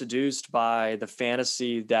much seduced by the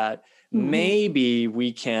fantasy that maybe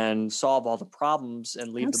we can solve all the problems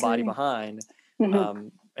and leave the body behind,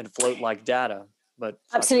 and float like data. But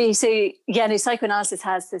absolutely. So no, psychoanalysis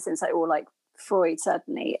has this insight, or like Freud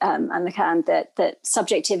certainly, and Lacan, that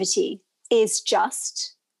subjectivity is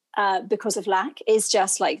just because of lack, is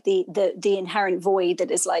just like the inherent void that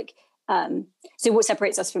is like. So what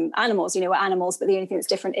separates us from animals? We're animals, but the only thing that's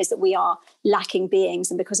different is that we are lacking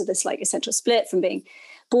beings, and because of this like essential split from being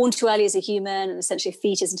born too early as a human and essentially a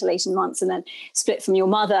fetus until 18 months, and then split from your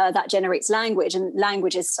mother, that generates language, and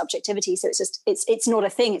language is subjectivity. So it's not a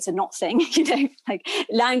thing, it's a not thing. Like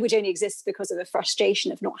language only exists because of the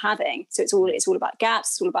frustration of not having. So it's all about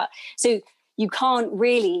gaps. It's all about, so you can't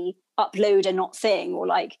really upload a not thing, or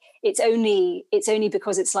like it's only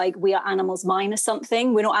because it's like we are animals minus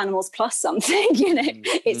something. We're not animals plus something.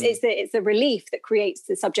 It's the relief that creates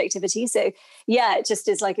the subjectivity. So yeah, it just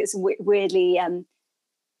is like it's weirdly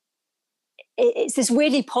it's this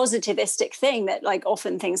weirdly positivistic thing that like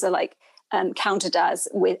often things are like countered as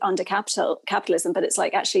with under capitalism, but it's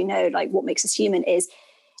like actually no, like what makes us human is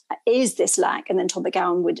this lack. And then Tom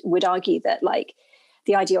McGowan would argue that like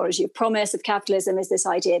the ideology of promise of capitalism is this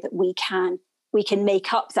idea that we can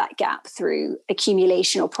make up that gap through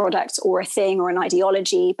accumulation or products or a thing or an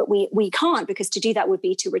ideology, but we can't, because to do that would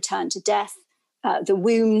be to return to death, the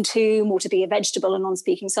womb tomb, or to be a vegetable, a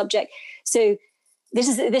non-speaking subject. So this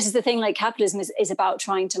is the thing, like capitalism is about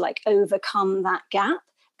trying to like overcome that gap.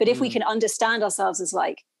 But if we can understand ourselves as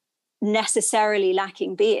like necessarily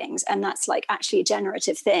lacking beings, and that's like actually a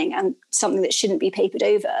generative thing and something that shouldn't be papered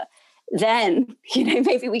over, then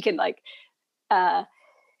maybe we can like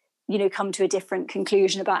come to a different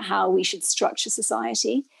conclusion about how we should structure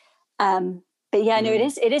society. But yeah, no,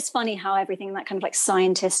 it is funny how everything that kind of like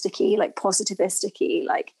scientisticy, like positivisticy,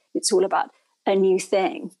 like it's all about a new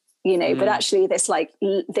thing, but actually this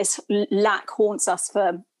lack haunts us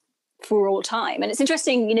for all time. And it's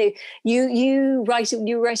interesting, you were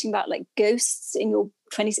writing about like ghosts in your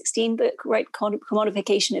 2016 book, right?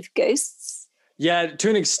 Commodification of ghosts. Yeah, to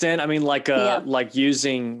an extent. I mean, like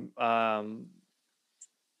using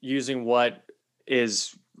what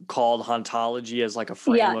is called hantology as like a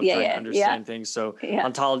frame of trying to understand things. So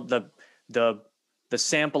ontology, the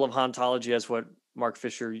sample of hantology, as what Mark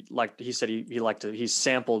Fisher he said he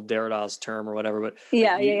sampled Derrida's term or whatever, but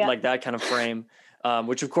like that kind of frame,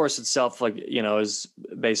 which of course itself is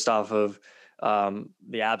based off of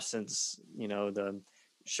the absence, the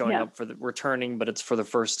showing up for the returning, but it's for the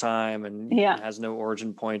first time and it has no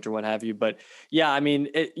origin point or what have you. But yeah, I mean,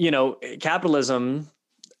 capitalism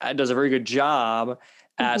does a very good job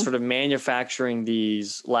at sort of manufacturing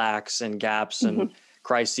these lacks and gaps and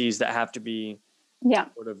crises that have to be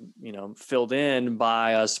sort of, filled in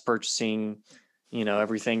by us purchasing,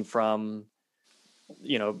 everything from,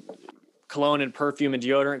 cologne and perfume and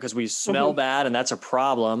deodorant because we smell bad and that's a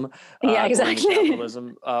problem. Exactly.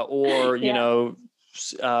 Capitalism, or,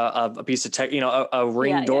 a piece of tech, a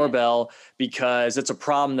Ring doorbell because it's a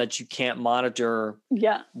problem that you can't monitor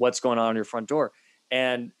what's going on your front door.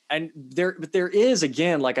 And there is,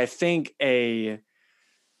 again, like I think an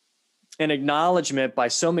acknowledgement by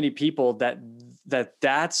so many people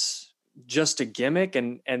that's just a gimmick.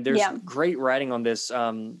 And there's great writing on this.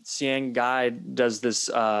 Siang Gai does this.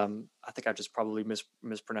 I think I just probably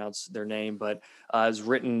mispronounced their name, but is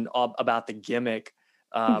written about the gimmick.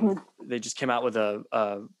 They just came out with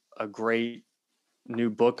a great new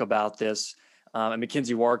book about this. And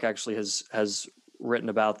Mackenzie Wark actually has written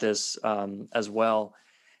about this as well.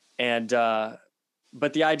 And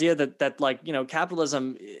but the idea that like,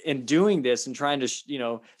 capitalism in doing this and trying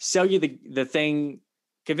to sell you the thing,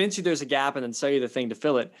 convince you there's a gap and then sell you the thing to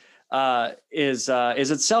fill it, is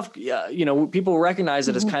itself, people recognize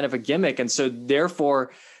it as kind of a gimmick. And so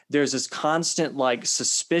therefore there's this constant like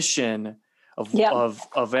suspicion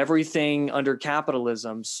of everything under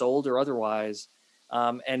capitalism, sold or otherwise.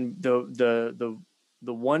 And the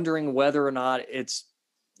wondering whether or not it's,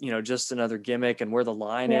 just another gimmick and where the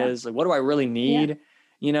line is. Like, what do I really need?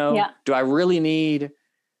 Do I really need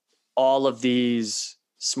all of these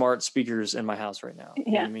smart speakers in my house right now? You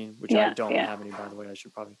know what I mean? Which I don't have any, by the way. I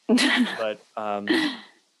should probably, but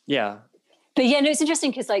yeah. But yeah, no, it's interesting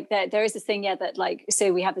because like there is this thing, that like,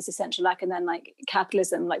 so we have this essential lack, and then like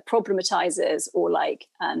capitalism like problematizes or like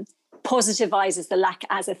positivizes the lack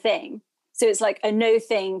as a thing. So it's like a no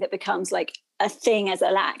thing that becomes like a thing as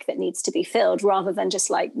a lack that needs to be filled, rather than just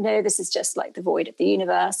like, no, this is just like the void of the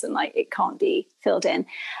universe and like it can't be filled in.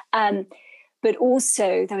 But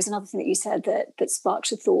also there was another thing that you said that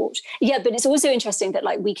sparked a thought. Yeah, but it's also interesting that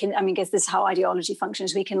like we can, I mean, I guess this is how ideology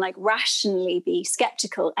functions. We can like rationally be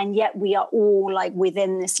skeptical, and yet we are all like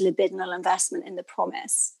within this libidinal investment in the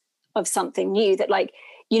promise of something new, that like,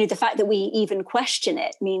 you know, the fact that we even question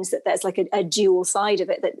it means that there's like a dual side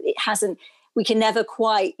of it, that it hasn't, we can never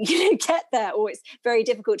quite, you know, get there, or it's very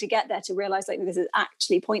difficult to get there, to realize like this is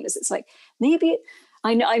actually pointless. It's like, maybe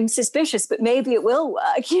I know I'm suspicious, but maybe it will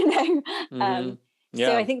work, you know?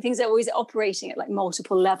 So I think things are always operating at like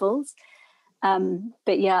multiple levels.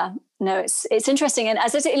 But yeah, no, it's interesting. And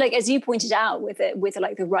as I say, like, as you pointed out with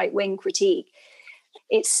like the right wing critique,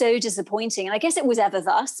 it's so disappointing. And I guess it was ever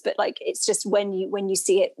thus, but like, it's just when you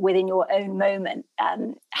see it within your own moment,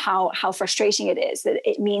 how frustrating it is, that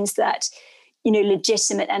it means that, you know,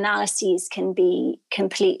 legitimate analyses can be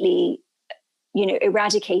completely, you know,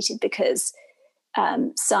 eradicated because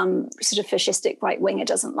some sort of fascistic right winger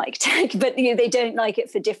doesn't like tech, but you know, they don't like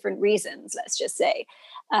it for different reasons, let's just say.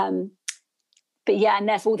 But yeah, and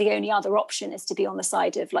therefore the only other option is to be on the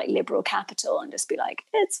side of like liberal capital and just be like,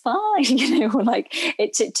 it's fine, you know, or like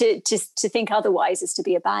to think otherwise is to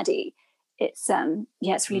be a baddie. It's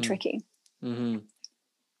it's really tricky. Mm-hmm.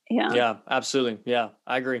 Yeah, absolutely. Yeah,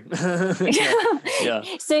 I agree. Yeah.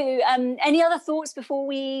 So any other thoughts before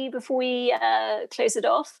we close it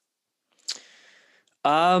off?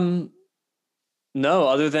 No,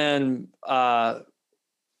 other than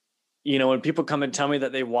you know, when people come and tell me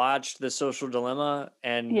that they watched The Social Dilemma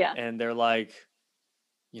and they're like,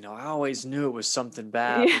 you know, I always knew it was something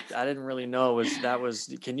bad, but I didn't really know that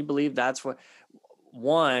was, can you believe that's what,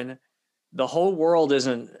 one, the whole world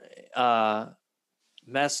isn't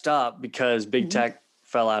messed up because big tech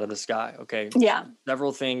fell out of the sky. Okay. Yeah.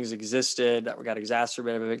 Several things existed that got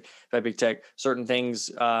exacerbated by big tech. Certain things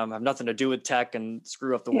have nothing to do with tech and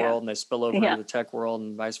screw up the world, and they spill over into the tech world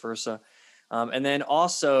and vice versa. And then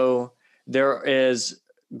also there is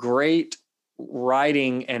great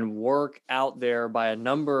writing and work out there by a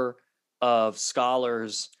number of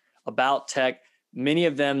scholars about tech, many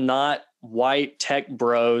of them not white tech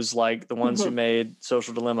bros like the ones who made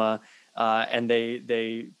Social Dilemma. And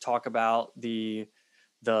they talk about the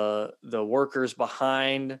workers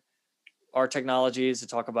behind our technologies, to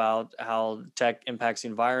talk about how tech impacts the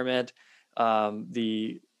environment,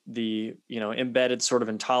 the you know, embedded sort of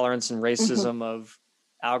intolerance and racism of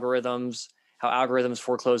algorithms, how algorithms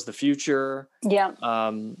foreclose the future. Yeah.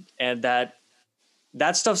 And that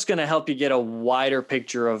stuff's going to help you get a wider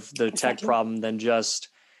picture of the tech problem than just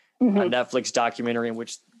a Netflix documentary in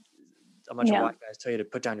which a bunch of white guys tell you to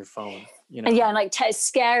put down your phone, you know? Yeah, and like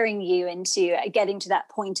scaring you into getting to that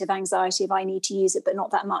point of anxiety of I need to use it, but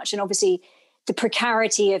not that much. And obviously the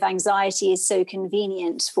precarity of anxiety is so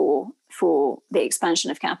convenient for the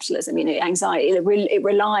expansion of capitalism. You know, anxiety, it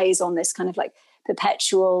relies on this kind of like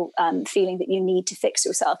perpetual feeling that you need to fix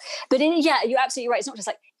yourself. But you're absolutely right. It's not just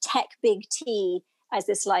like tech big T as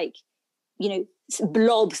this like, you know,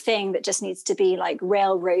 blob thing that just needs to be like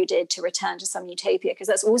railroaded to return to some utopia, because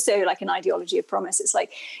that's also like an ideology of promise. It's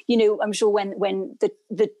like, you know, I'm sure when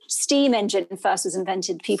the steam engine first was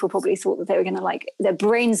invented, people probably thought that they were going to like, their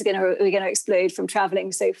brains were going to explode from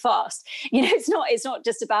traveling so fast. You know, it's not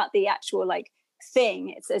just about the actual like thing.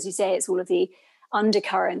 It's, as you say, it's all of the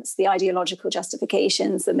undercurrents, the ideological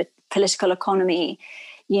justifications, the political economy,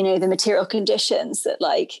 you know, the material conditions that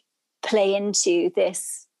like play into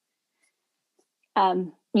this.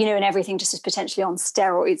 You know, and everything just is potentially on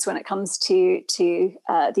steroids when it comes to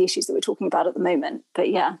the issues that we're talking about at the moment.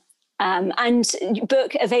 But yeah, and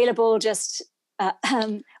book available just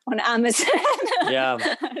on Amazon. Yeah,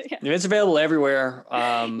 it's available everywhere.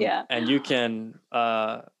 And you can.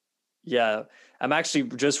 I'm actually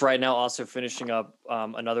just right now also finishing up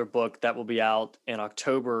another book that will be out in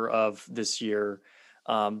October of this year.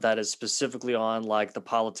 That is specifically on like the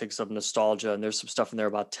politics of nostalgia, and there's some stuff in there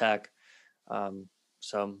about tech.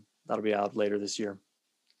 So that'll be out later this year.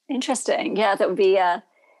 Interesting. Yeah, that would be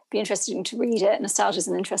interesting to read it. Nostalgia is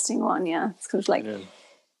an interesting one. Yeah, it's kind of like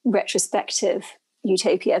retrospective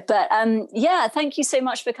utopia. But thank you so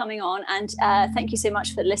much for coming on, and thank you so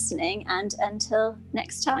much for listening. And until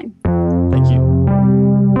next time.